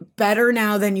look better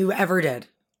now than you ever did.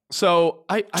 So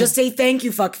I say thank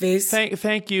you, fuckface.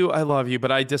 Thank you. I love you,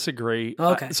 but I disagree.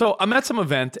 Okay. So I'm at some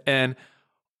event, and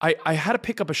I had to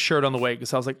pick up a shirt on the way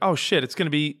because I was like, oh shit, it's gonna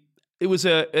be. It was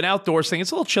an outdoors thing.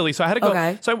 It's a little chilly, so I had to go.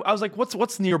 Okay. So I was like,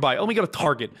 what's nearby? Let me go to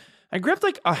Target. I grabbed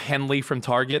like a Henley from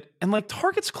Target, and like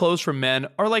Target's clothes for men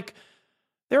are like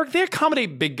they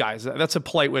accommodate big guys. That's a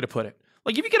polite way to put it.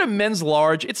 Like if you get a men's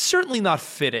large, it's certainly not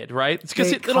fitted, right? It's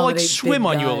because it'll like swim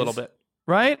on you a little bit,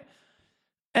 right?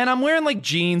 And I'm wearing like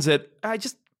jeans that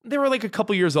they were like a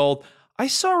couple years old. I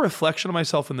saw a reflection of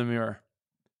myself in the mirror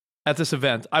at this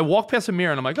event. I walked past a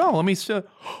mirror and I'm like, oh, let me see.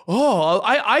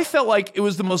 I felt like it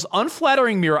was the most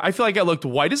unflattering mirror. I feel like I looked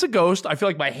white as a ghost. I feel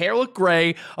like my hair looked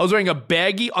gray. I was wearing a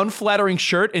baggy, unflattering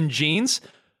shirt and jeans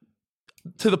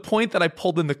to the point that I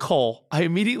pulled in the Kohl. I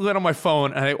immediately went on my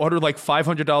phone and I ordered like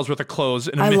 $500 worth of clothes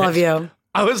in a minute. I love you.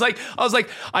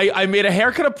 I made a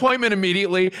haircut appointment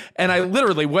immediately, and I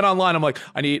literally went online. I'm like,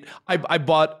 I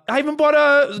even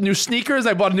bought new sneakers.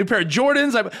 I bought a new pair of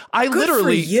Jordans. I Good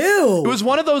literally, for you. It was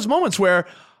one of those moments where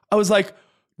I was like,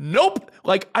 nope.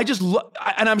 Like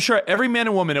and I'm sure every man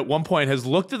and woman at one point has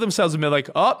looked at themselves and been like,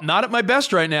 oh, not at my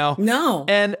best right now. No.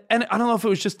 And I don't know if it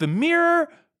was just the mirror.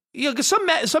 Yeah, because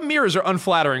some mirrors are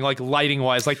unflattering, like lighting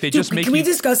wise, like they just make. Can we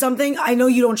discuss something? I know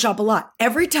you don't shop a lot.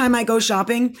 Every time I go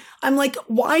shopping, I'm like,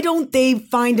 why don't they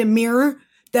find a mirror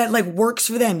that like works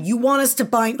for them? You want us to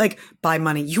buy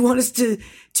money. You want us to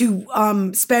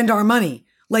spend our money.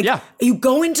 Like you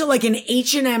go into like an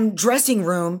H&M dressing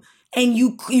room and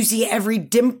you see every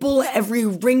dimple, every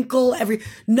wrinkle,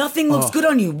 nothing looks good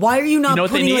on you. Why are you not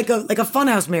putting like a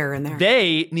funhouse mirror in there?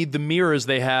 They need the mirrors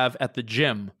they have at the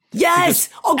gym. Yes,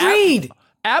 agreed.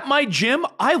 At my gym,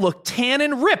 I look tan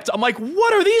and ripped. I'm like,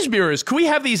 what are these mirrors? Can we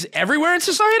have these everywhere in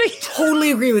society?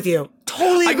 Totally agree with you.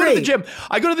 Totally agree.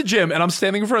 I go to the gym and I'm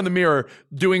standing in front of the mirror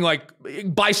doing like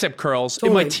bicep curls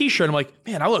in my t-shirt. I'm like,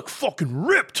 man, I look fucking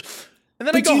ripped. And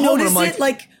then I go home and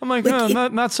I'm like, no,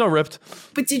 not so ripped.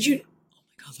 But did you? Oh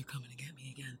my God, they're coming to get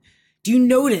me again. Do you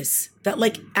notice that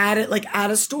at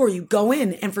a store you go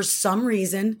in and for some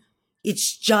reason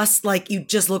it's just like you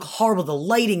just look horrible. The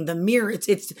lighting, the mirror.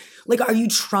 It's like, are you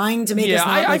trying to make us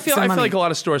not I feel like a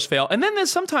lot of stores fail. And then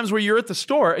there's sometimes where you're at the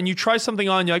store and you try something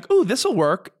on. You're like, oh, this will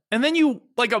work. And then you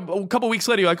like a couple weeks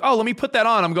later, you're like, oh, let me put that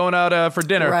on. I'm going out for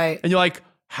dinner. Right. And you're like,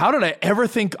 how did I ever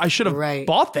think I should have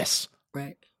bought this?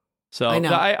 Right. So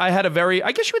I had a very,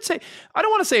 I guess you would say, I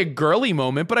don't want to say a girly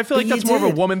moment, but I feel like that's more of a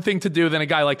woman thing to do than a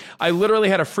guy. Like I literally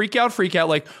had a freak out,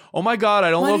 like, oh my God, I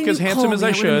don't look as handsome as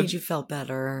I should. Made you felt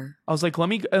better. I was like,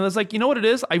 and I was like, you know what it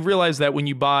is? I realized that when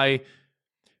you buy,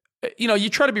 you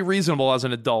try to be reasonable as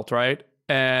an adult, right?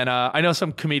 And I know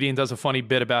some comedian does a funny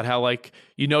bit about how like,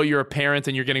 you're a parent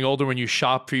and you're getting older when you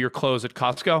shop for your clothes at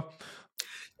Costco.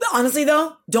 Honestly,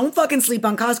 though, don't fucking sleep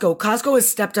on Costco. Costco has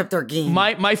stepped up their game.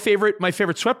 My favorite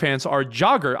sweatpants are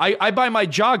jogger. I buy my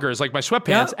joggers, like my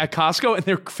sweatpants, at Costco, and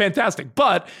they're fantastic.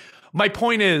 But my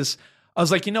point is, I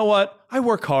was like, you know what? I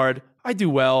work hard. I do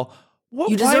well.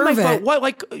 You deserve it. Why,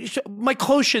 like, my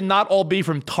clothes should not all be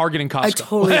from Target and Costco. I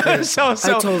totally agree. so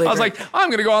totally I was agree. like, I'm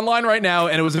going to go online right now.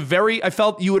 And it was I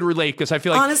felt you would relate because I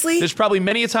feel like honestly, there's probably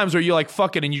many a times where you're like,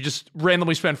 fuck it. And you just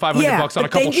randomly spend $500 on a couple shirts and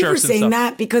stuff. Thank you for saying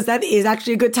that, because that is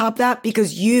actually a good top that,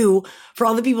 because you, for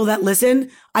all the people that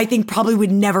listen, I think probably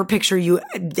would never picture you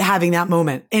having that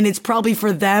moment. And it's probably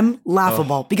for them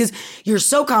laughable because you're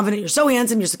so confident, you're so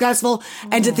handsome, you're successful.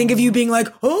 And to think of you being like,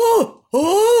 you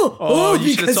should have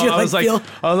because saw. you're I was like, feel.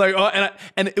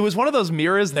 and it was one of those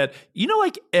mirrors that, you know,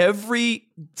 like every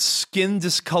skin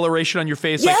discoloration on your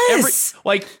face, Yes!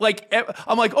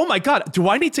 I'm like, oh my God,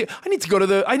 I need to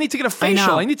get a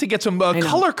facial. I need to get some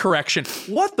color correction.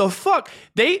 What the fuck?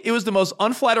 It was the most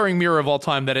unflattering mirror of all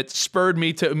time that it spurred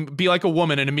me to be like a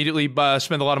woman and immediately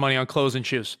spend a lot of money on clothes and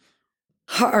shoes.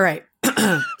 All right.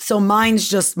 So mine's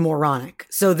just moronic.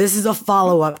 So this is a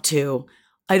follow-up to,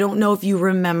 I don't know if you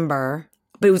remember,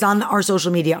 but it was on our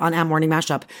social media on Morning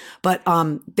Mashup. But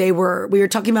we were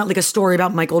talking about like a story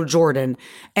about Michael Jordan,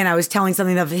 and I was telling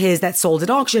something of his that sold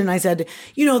at auction. And I said,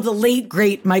 you know, the late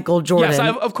great Michael Jordan.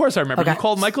 Yes, of course I remember. Okay. You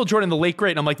called Michael Jordan the late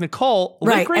great, and I'm like, Nicole,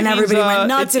 late Right, great and means, everybody went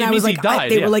nuts, and I was like,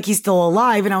 died. they were like, he's still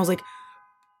alive, and I was like,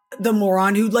 the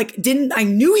moron who I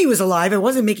knew he was alive. I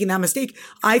wasn't making that mistake.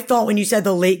 I thought when you said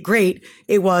the late great,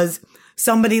 it was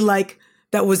somebody like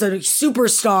that was a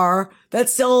superstar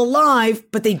that's still alive,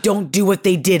 but they don't do what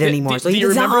they did anymore. So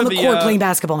he's not on the court playing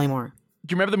basketball anymore.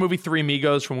 Do you remember the movie Three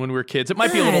Amigos from when we were kids? It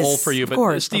might be a little old for you,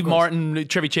 but Steve Martin,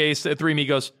 Chevy Chase, Three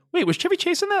Amigos. Wait, was Chevy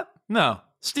Chase in that? No.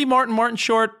 Steve Martin, Martin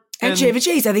Short. And Chevy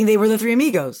Chase. I think they were the Three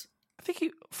Amigos. I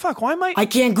think why am I? I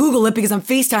can't Google it because I'm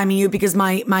FaceTiming you because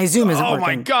my Zoom isn't working. Oh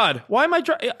my God. Why am I?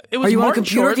 It was Are you Martin on a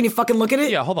computer? Short. Can you fucking look at it?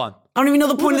 Yeah, hold on. I don't even know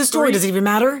the point of the story. three? Does it even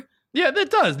matter? Yeah,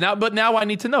 it does. But now I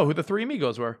need to know who the Three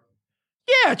Amigos were.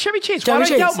 Yeah, Chevy Chase. Chevy Why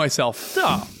did I Chase. doubt myself?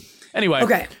 Duh. Anyway.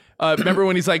 Okay. Remember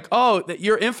when he's like, oh,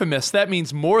 you're infamous. That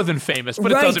means more than famous,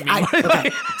 but it doesn't mean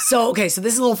okay. So this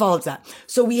is a little follow-up to that.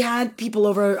 So we had people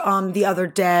over the other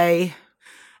day,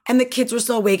 and the kids were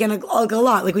still awake, and a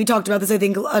lot. Like we talked about this, I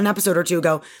think, an episode or two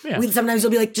ago. Yeah. Sometimes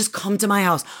you'll be like, just come to my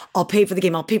house. I'll pay for the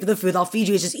game. I'll pay for the food. I'll feed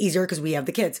you. It's just easier because we have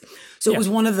the kids. So it was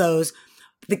one of those.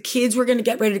 The kids were going to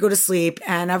get ready to go to sleep,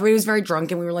 and everybody was very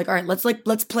drunk, and we were like, all right,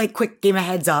 let's play a quick game of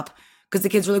Heads Up. Because the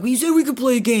kids were like, well, you said we could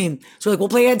play a game. So we're like, we'll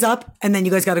play Heads Up, and then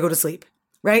you guys got to go to sleep.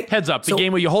 Right? Heads Up, the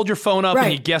game where you hold your phone up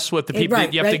and you guess what the people,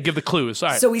 you have to give the clues. All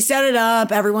right. So we set it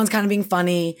up. Everyone's kind of being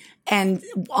funny. And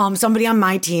somebody on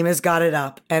my team has got it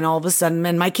up. And all of a sudden,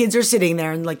 and my kids are sitting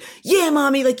there and like, yeah,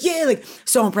 mommy, like, yeah, like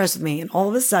so impressed with me. And all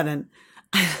of a sudden,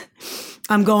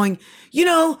 I'm going, you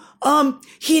know,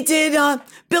 he did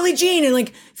Billie Jean and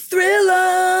like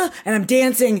Thriller. And I'm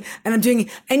dancing and I'm doing,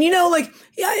 and you know, like,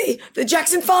 yeah, the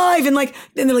Jackson 5. And like,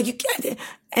 and they're like, you can't.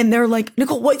 And they're like,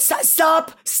 Nicole, what?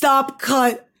 Stop,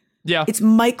 cut. Yeah. It's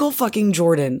Michael fucking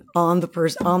Jordan on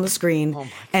the screen. Oh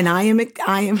and I am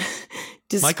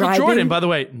describing. Michael Jordan, by the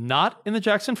way, not in the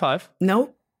Jackson 5.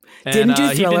 Nope. And, didn't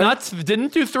do Thriller. He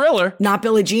didn't do Thriller. Not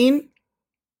Billie Jean.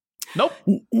 Nope.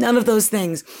 None of those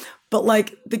things. But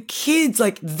like the kids,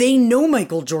 like they know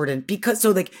Michael Jordan because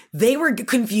they were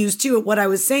confused too at what I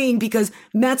was saying because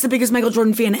Matt's the biggest Michael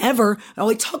Jordan fan ever. All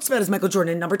he talks about is Michael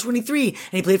Jordan, number 23. And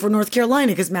he played for North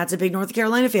Carolina because Matt's a big North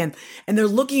Carolina fan. And they're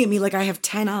looking at me like I have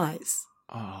 10 eyes.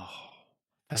 Oh.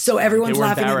 So everyone's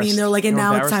laughing at me and they're like, and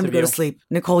now it's time to go to sleep.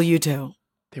 Nicole, you too.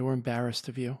 They were embarrassed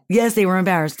of you. Yes, they were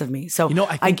embarrassed of me. So you know,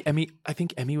 I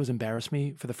think Emmy was embarrassed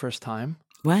me for the first time.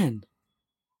 When?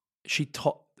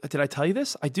 Did I tell you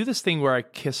this? I do this thing where I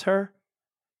kiss her,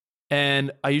 and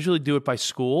I usually do it by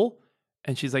school.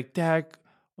 And she's like, "Dad,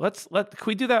 can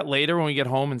we do that later when we get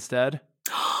home instead?"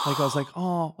 Like I was like,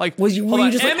 "Oh, like were you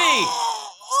just Emmy, like,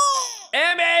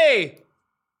 Emmy."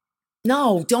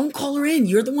 No, don't call her in.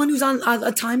 You're the one who's on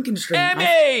a time constraint.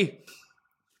 Emmy.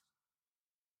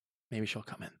 Maybe she'll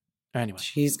come in. Anyway,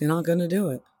 she's not gonna do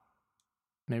it.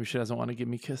 Maybe she doesn't want to give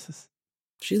me kisses.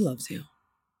 She loves you.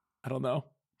 I don't know.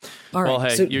 All right. Well,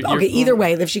 hey, so, okay. Either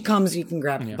way, if she comes, you can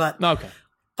grab her. Yeah. But okay.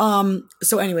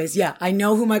 So, anyways, yeah, I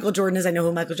know who Michael Jordan is. I know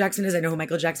who Michael Jackson is. I know who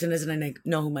Michael Jackson is, and I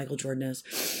know who Michael Jordan is.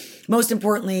 Most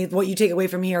importantly, what you take away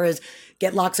from here is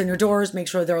get locks on your doors. Make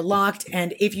sure they're locked.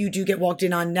 And if you do get walked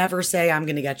in on, never say "I'm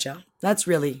going to get you." That's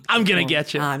really I'm going to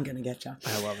get you. I'm going to get you.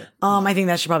 I love it. I think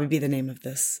that should probably be the name of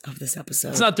this episode.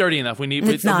 It's not dirty enough. We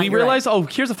realize. Right. Oh,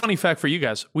 here's a funny fact for you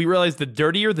guys. We realize the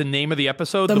dirtier the name of the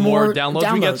episode, the more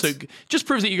downloads we get. So it just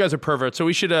proves that you guys are perverts. So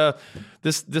we should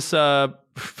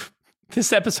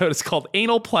this episode is called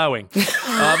Anal Plowing.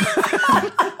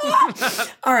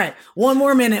 All right, one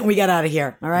more minute and we get out of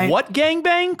here. All right. What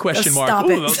gangbang? Question mark. Stop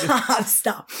Ooh, it.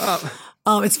 Stop.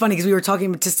 It's funny because we were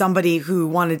talking to somebody who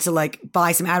wanted to like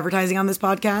buy some advertising on this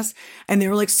podcast, and they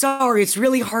were like, "Sorry, it's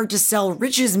really hard to sell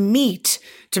Rich's meat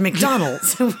to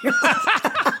McDonald's."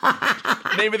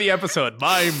 Name of the episode: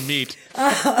 My Meat.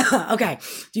 Okay.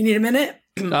 Do you need a minute?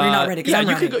 Or you're not ready? 'Cause Yeah, I'm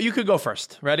ready. you could go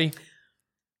first. Ready?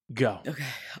 Go.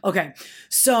 Okay.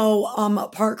 So,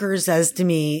 Parker says to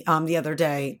me, the other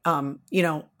day,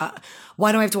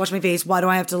 why do I have to wash my face? Why do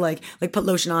I have to like put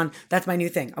lotion on? That's my new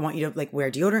thing. I want you to like wear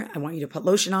deodorant. I want you to put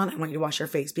lotion on. I want you to wash your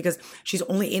face because she's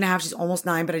only 8.5. She's almost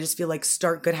 9, but I just feel like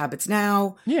start good habits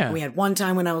now. Yeah. And we had one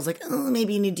time when I was like, oh,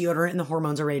 maybe you need deodorant and the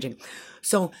hormones are raging.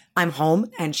 So I'm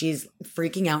home and she's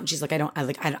freaking out and she's like, I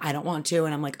don't want to.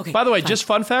 And I'm like, okay. By the way, fine. just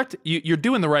fun fact, you're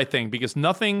doing the right thing because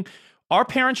our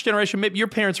parents' generation, maybe your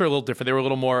parents are a little different. They were a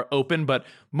little more open, but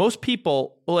most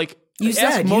people, like You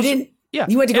said you didn't. Yeah,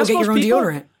 You had to go ask get most your own people-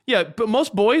 deodorant. Yeah, but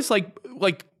most boys like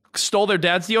stole their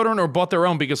dad's deodorant or bought their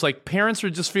own because like parents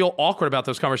would just feel awkward about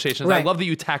those conversations. I Right. love that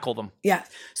you tackle them. Yeah.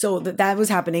 So that was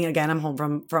happening. Again, I'm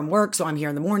home from work. So I'm here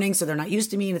in the morning. So they're not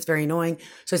used to me and it's very annoying.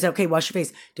 So I said, okay, wash your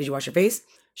face. Did you wash your face?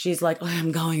 She's like, oh,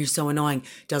 I'm going. You're so annoying.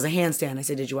 Does a handstand. I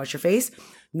said, did you wash your face?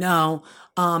 No.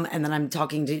 And then I'm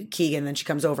talking to Keegan and then she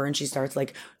comes over and she starts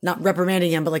like not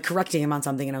reprimanding him, but like correcting him on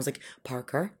something. And I was like,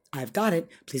 Parker, I've got it.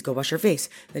 Please go wash your face.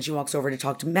 Then she walks over to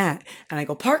talk to Matt and I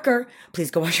go, Parker,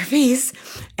 please go wash your face.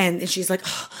 And she's like,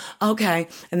 oh, okay.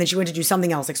 And then she went to do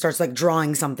something else, like starts like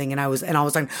drawing something. And I was like,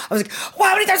 how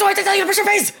many times do I have to tell you to brush your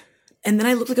face? And then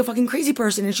I look like a fucking crazy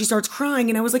person and she starts crying.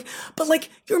 And I was like, but like,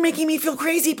 you're making me feel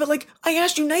crazy. But like, I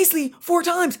asked you nicely 4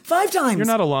 times, 5 times. You're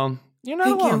not alone. You're not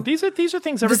Thank alone. you. These are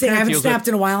things I'm every just saying, I parent haven't feels. snapped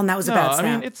in a while and that was a bad snap.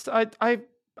 I mean, it's I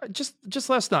just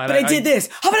last night. But I did this.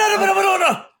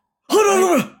 I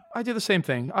did the same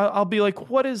thing. I'll be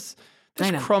like, what is? I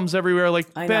There's know. crumbs everywhere. Like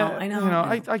I know. You know,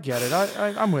 I get it.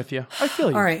 I'm with you. I feel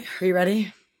you. All right. Are you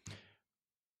ready?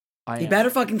 I You am.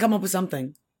 better fucking come up with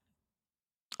something.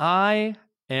 I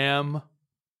am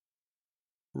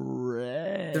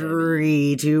ready.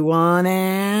 3, 2, 1,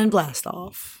 and blast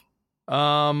off.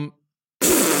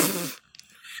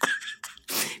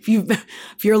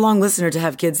 If you're a long listener to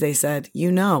Have Kids, they said,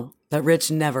 you know that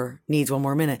Rich never needs one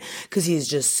more minute because he's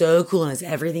just so cool and has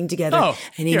everything together. Oh,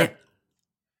 and here.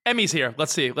 Emmy's here.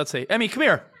 Let's see. Emmy, come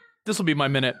here. This will be my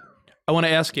minute. I want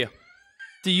to ask you,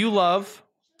 do you love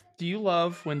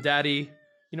when Daddy,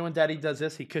 when Daddy does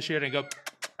this, he kisses you and go,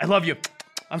 I love you.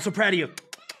 I'm so proud of you.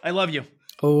 I love you.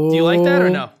 Oh. Do you like that or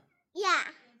no? Yeah.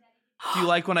 Do you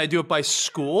like when I do it by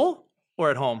school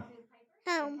or at home?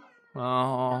 Home.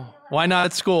 Oh, why not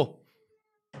at school?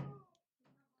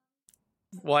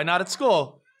 Why not at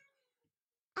school?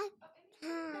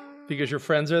 Because your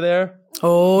friends are there?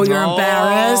 Oh, you're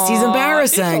embarrassed. He's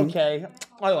embarrassing. It's okay.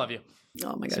 I love you.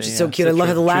 Oh my God, So, she's yeah, so cute. I so love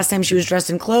her. The true, last true, time she was dressed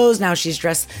in clothes. Now she's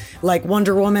dressed like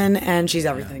Wonder Woman and she's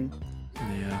everything.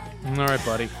 Yeah. All right,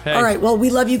 buddy. Hey. All right. Well, we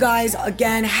love you guys.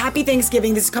 Again, happy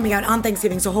Thanksgiving. This is coming out on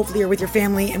Thanksgiving. So hopefully you're with your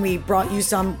family and we brought you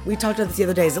some. We talked about this the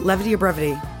other day. Is it levity or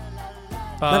brevity?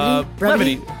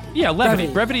 Levity. Yeah, levity.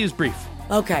 Brevity. Brevity is brief.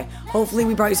 Okay. Hopefully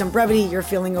we brought you some brevity. You're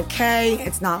feeling okay.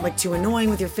 It's not like too annoying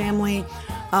with your family.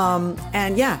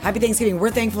 And yeah, happy Thanksgiving.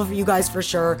 We're thankful for you guys for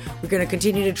sure. We're going to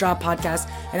continue to drop podcasts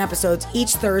and episodes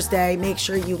each Thursday. Make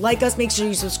sure you like us. Make sure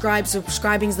you subscribe.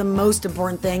 Subscribing is the most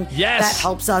important thing. Yes. That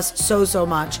helps us so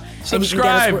much. And you can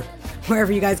Subscribe. get us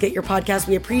wherever you guys get your podcast.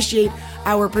 We appreciate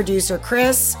our producer,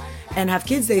 Chris. And Have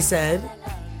Kids, they said.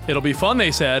 It'll be fun,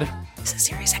 they said. This is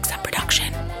Sirius XM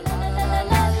production.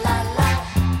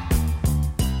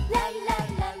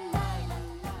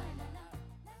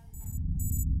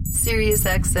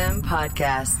 SiriusXM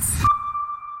podcasts.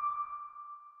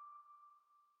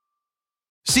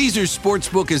 Caesars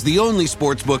Sportsbook is the only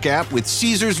sportsbook app with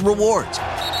Caesars Rewards.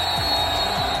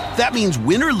 That means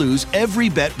win or lose, every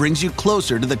bet brings you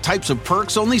closer to the types of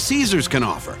perks only Caesars can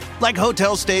offer. Like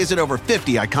hotel stays at over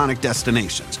 50 iconic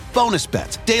destinations, bonus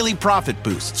bets, daily profit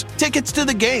boosts, tickets to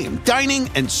the game, dining,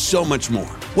 and so much more.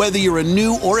 Whether you're a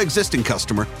new or existing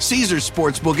customer, Caesars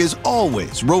Sportsbook is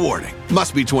always rewarding.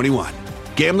 Must be 21.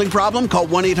 Gambling problem? Call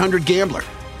 1-800-GAMBLER.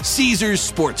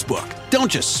 Caesars Sportsbook. Don't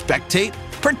just spectate,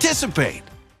 participate.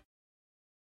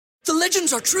 The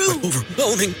legends are true.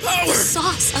 Overwhelming power!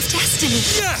 Sauce of destiny.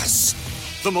 Yes!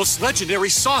 The most legendary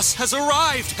sauce has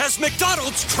arrived as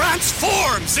McDonald's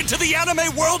transforms into the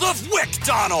anime world of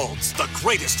WickDonald's. The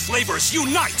greatest flavors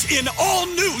unite in all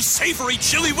new savory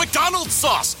chili McDonald's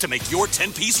sauce to make your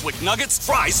 10-piece Wick Nuggets,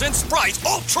 fries, and Sprite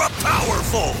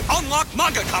ultra-powerful. Unlock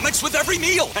manga comics with every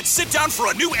meal and sit down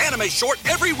for a new anime short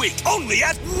every week only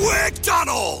at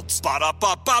WickDonald's.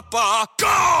 Ba-da-ba-ba-ba,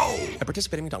 go! At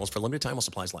participating McDonald's for a limited time while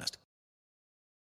supplies last.